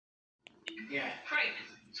Yeah. Great.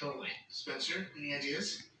 Totally. Spencer, any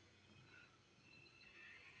ideas?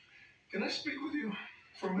 Can I speak with you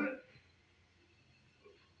for a minute?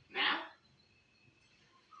 Now?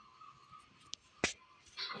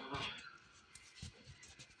 What's going on?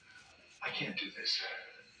 I can't do this.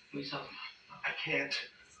 What are you talking about? I can't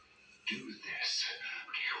do this.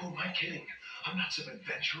 Okay, who am I kidding? I'm not some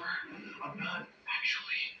adventurer. I'm not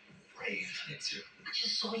actually brave. Spencer, I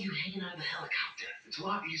just saw you hanging out of the helicopter. It's a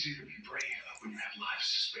lot easier to be brave when you have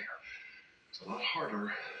lives to spare. It's a lot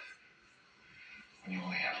harder when you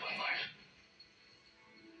only have one life.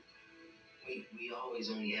 We always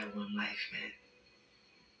only have one life, man.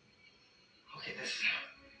 Okay,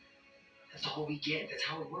 that's all we get. That's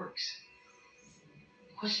how it works.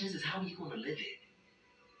 The question is how are you going to live it?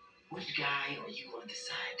 Which guy are you going to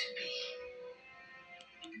decide to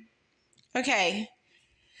be? Okay.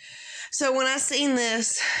 So when I seen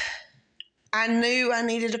this, I knew I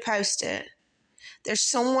needed to post it. There's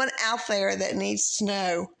someone out there that needs to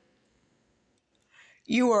know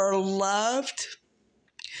you are loved.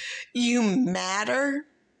 You matter.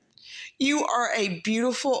 You are a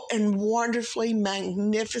beautiful and wonderfully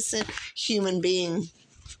magnificent human being.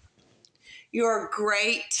 You are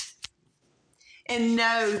great. And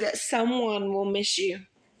know that someone will miss you.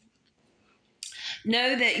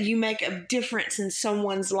 Know that you make a difference in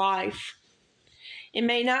someone's life. It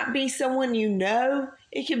may not be someone you know.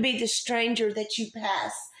 It could be the stranger that you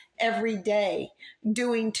pass every day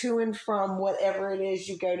doing to and from whatever it is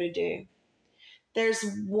you go to do. There's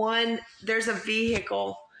a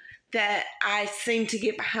vehicle that I seem to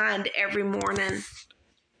get behind every morning.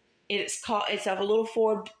 It's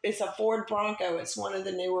a Ford Bronco. It's one of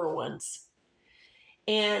the newer ones.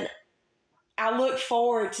 And I look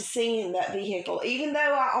forward to seeing that vehicle. Even though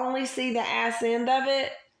I only see the ass end of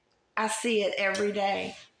it, I see it every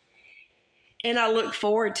day. And I look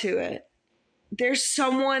forward to it. There's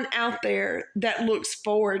someone out there that looks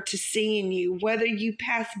forward to seeing you, whether you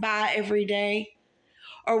pass by every day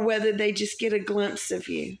or whether they just get a glimpse of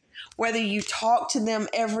you. Whether you talk to them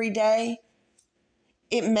every day,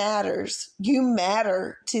 it matters. You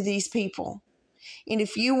matter to these people. And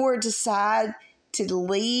if you were to decide to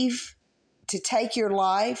leave, to take your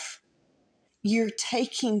life, you're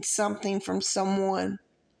taking something from someone.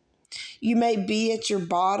 You may be at your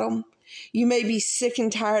bottom. You may be sick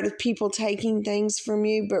and tired of people taking things from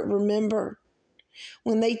you, but remember,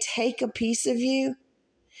 when they take a piece of you,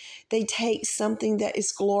 they take something that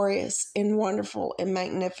is glorious and wonderful and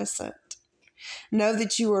magnificent. Know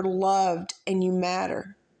that you are loved and you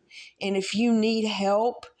matter. And if you need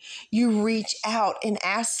help, you reach out and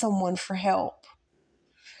ask someone for help.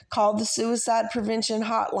 Call the suicide prevention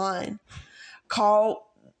hotline.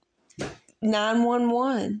 Call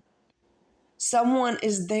 911. Someone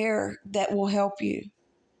is there that will help you.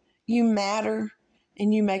 You matter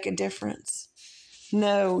and you make a difference.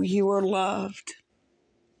 Know you are loved.